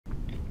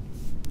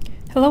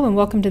Hello and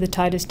welcome to the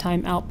Titus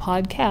Timeout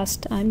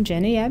podcast. I'm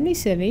Jenny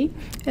Abney-Sivy,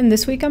 and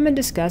this week I'm going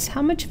to discuss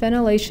how much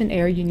ventilation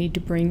air you need to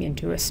bring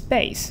into a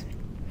space.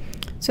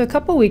 So a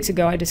couple weeks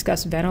ago I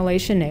discussed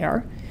ventilation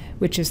air,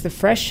 which is the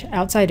fresh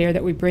outside air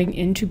that we bring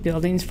into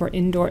buildings for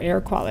indoor air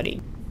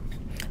quality.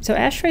 So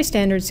ASHRAE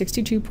Standard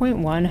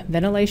 62.1,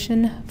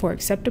 Ventilation for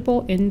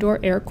Acceptable Indoor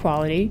Air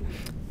Quality,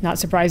 not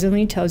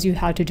surprisingly tells you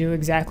how to do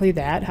exactly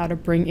that, how to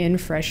bring in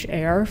fresh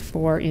air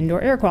for indoor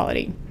air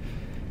quality.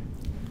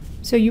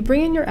 So you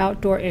bring in your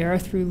outdoor air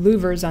through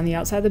louvers on the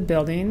outside of the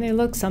building. They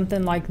look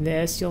something like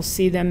this. You'll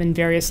see them in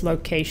various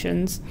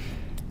locations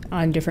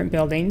on different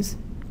buildings.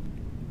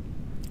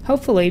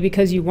 Hopefully,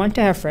 because you want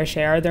to have fresh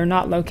air, they're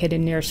not located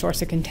near a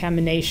source of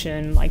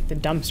contamination like the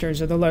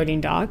dumpsters or the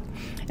loading dock.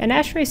 And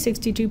ASHRAE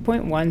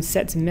 62.1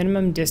 sets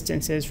minimum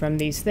distances from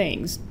these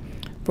things.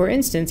 For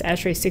instance,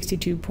 ASHRAE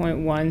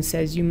 62.1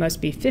 says you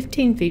must be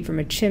 15 feet from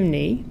a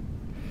chimney.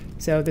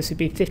 So this would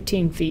be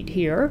 15 feet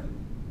here.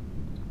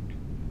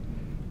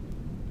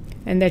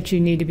 And that you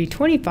need to be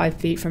 25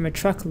 feet from a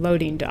truck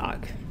loading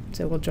dock.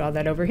 So we'll draw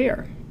that over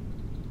here.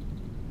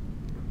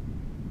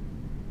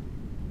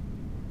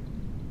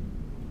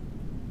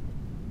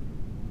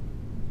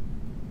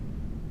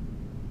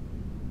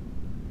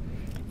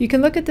 You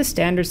can look at the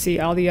standards, see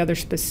all the other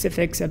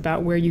specifics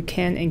about where you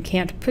can and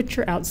can't put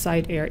your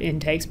outside air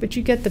intakes, but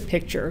you get the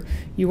picture.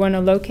 You want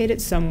to locate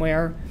it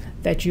somewhere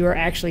that you are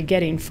actually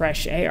getting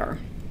fresh air.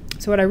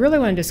 So what I really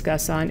want to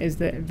discuss on is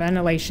the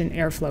ventilation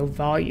airflow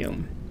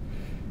volume.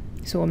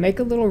 So we'll make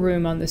a little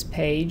room on this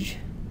page.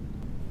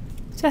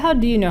 So how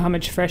do you know how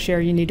much fresh air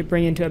you need to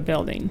bring into a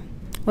building?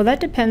 Well, that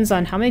depends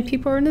on how many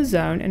people are in the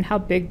zone and how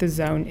big the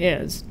zone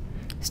is.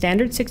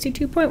 Standard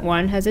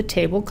 62.1 has a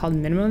table called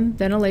Minimum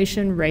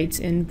Ventilation Rates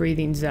in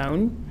Breathing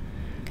Zone.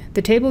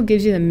 The table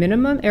gives you the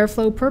minimum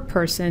airflow per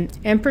person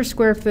and per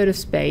square foot of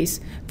space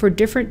for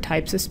different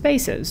types of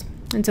spaces.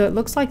 And so it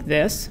looks like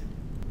this.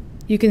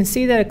 You can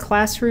see that a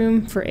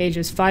classroom for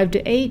ages 5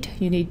 to 8,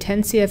 you need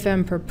 10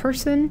 CFM per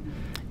person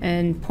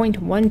and 0.12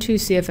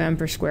 CFM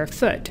per square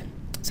foot.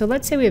 So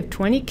let's say we have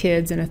 20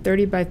 kids in a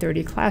 30 by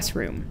 30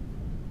 classroom.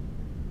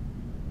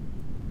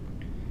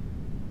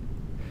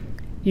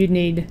 You'd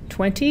need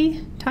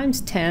 20 times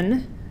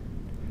 10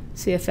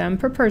 CFM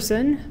per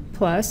person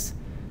plus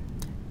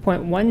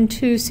 0.12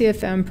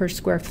 CFM per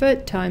square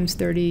foot times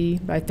 30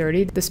 by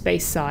 30, the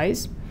space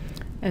size,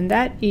 and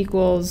that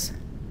equals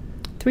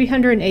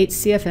 308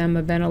 CFM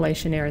of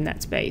ventilation air in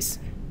that space.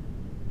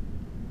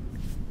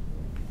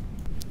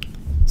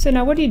 So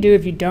now what do you do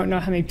if you don't know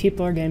how many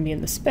people are going to be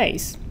in the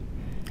space?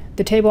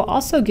 The table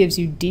also gives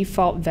you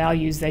default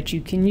values that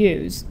you can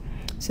use.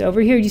 So over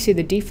here you see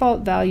the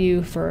default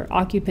value for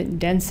occupant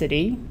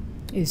density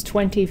is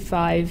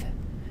 25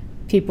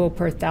 people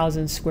per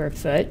 1,000 square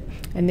foot,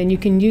 and then you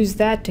can use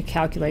that to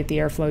calculate the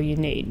airflow you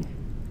need.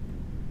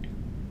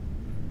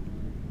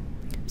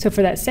 So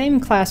for that same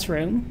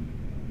classroom,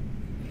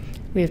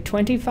 we have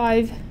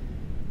 25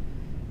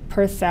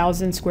 per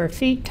 1,000 square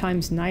feet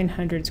times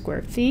 900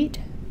 square feet.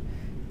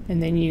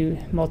 And then you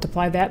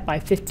multiply that by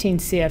 15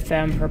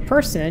 CFM per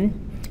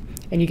person,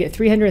 and you get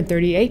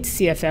 338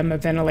 CFM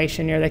of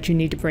ventilation air that you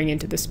need to bring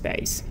into the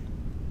space.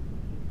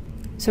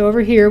 So over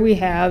here we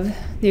have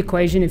the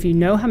equation if you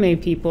know how many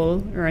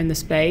people are in the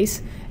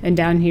space, and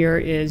down here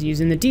is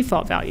using the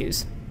default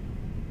values.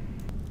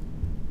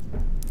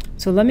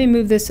 So let me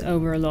move this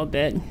over a little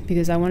bit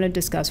because I want to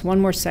discuss one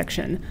more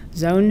section,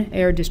 zone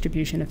air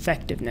distribution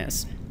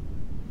effectiveness.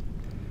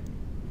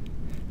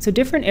 So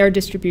different air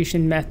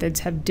distribution methods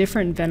have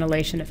different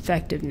ventilation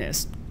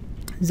effectiveness.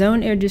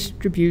 Zone air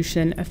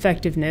distribution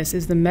effectiveness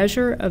is the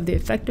measure of the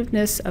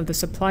effectiveness of the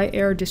supply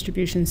air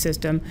distribution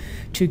system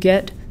to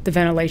get the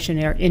ventilation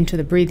air into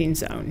the breathing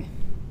zone.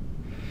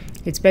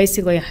 It's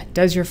basically,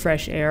 does your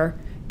fresh air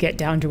get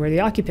down to where the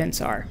occupants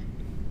are?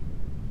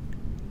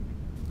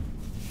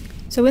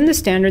 So in the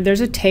standard,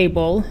 there's a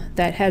table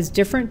that has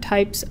different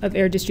types of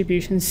air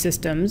distribution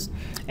systems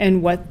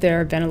and what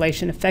their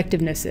ventilation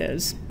effectiveness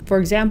is. For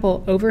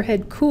example,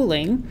 overhead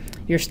cooling,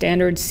 your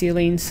standard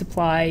ceiling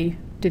supply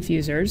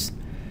diffusers,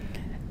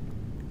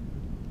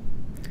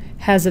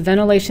 has a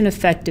ventilation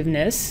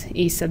effectiveness,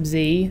 E sub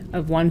Z,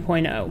 of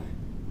 1.0.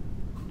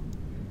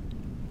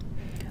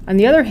 On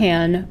the other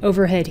hand,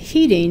 overhead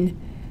heating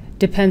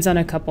depends on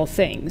a couple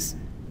things.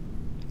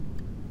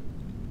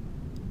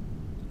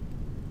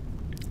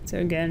 So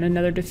again,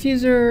 another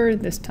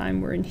diffuser, this time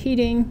we're in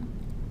heating.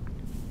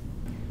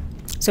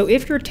 So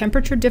if your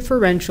temperature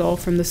differential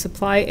from the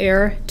supply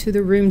air to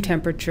the room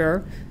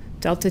temperature,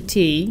 delta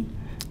T,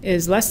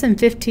 is less than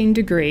 15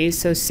 degrees,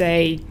 so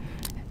say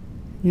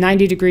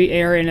 90 degree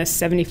air in a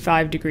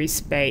 75 degree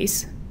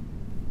space,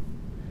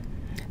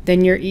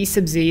 then your E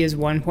sub Z is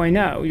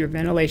 1.0. Your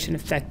ventilation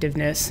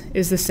effectiveness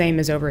is the same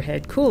as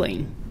overhead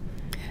cooling.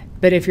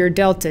 But if your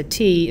delta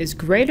T is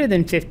greater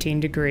than 15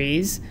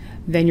 degrees,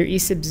 then your E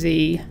sub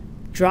Z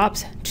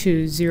drops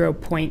to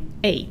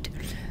 0.8.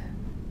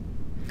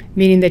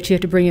 Meaning that you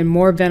have to bring in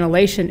more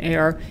ventilation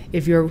air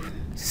if your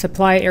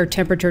supply air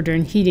temperature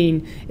during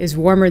heating is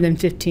warmer than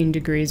 15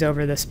 degrees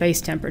over the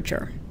space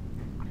temperature.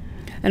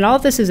 And all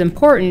of this is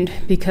important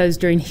because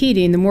during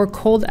heating, the more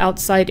cold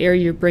outside air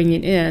you're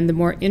bringing in, the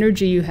more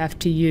energy you have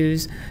to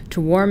use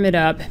to warm it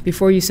up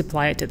before you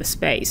supply it to the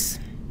space.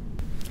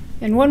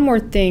 And one more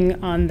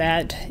thing on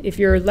that, if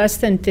you're less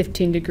than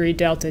 15 degree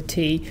delta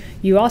T,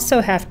 you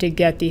also have to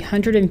get the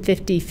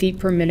 150 feet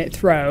per minute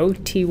throw,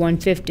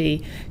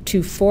 T150,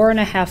 to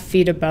 4.5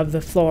 feet above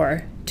the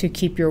floor to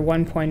keep your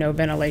 1.0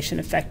 ventilation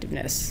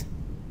effectiveness.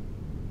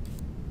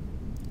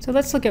 So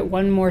let's look at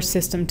one more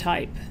system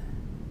type.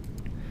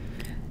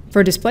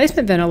 For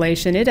displacement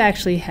ventilation, it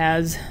actually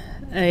has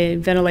a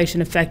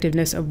ventilation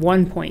effectiveness of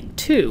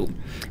 1.2,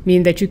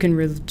 meaning that you can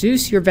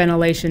reduce your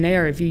ventilation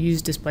error if you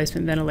use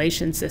displacement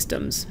ventilation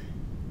systems.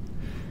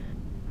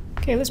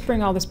 Okay, let's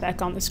bring all this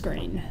back on the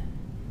screen.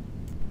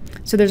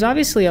 So there's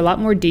obviously a lot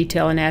more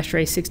detail in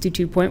ASHRAE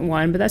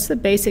 62.1, but that's the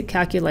basic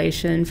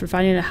calculation for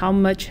finding out how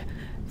much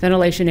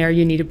ventilation air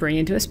you need to bring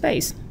into a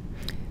space.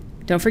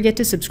 Don't forget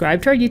to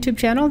subscribe to our YouTube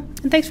channel,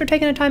 and thanks for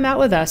taking the time out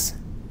with us.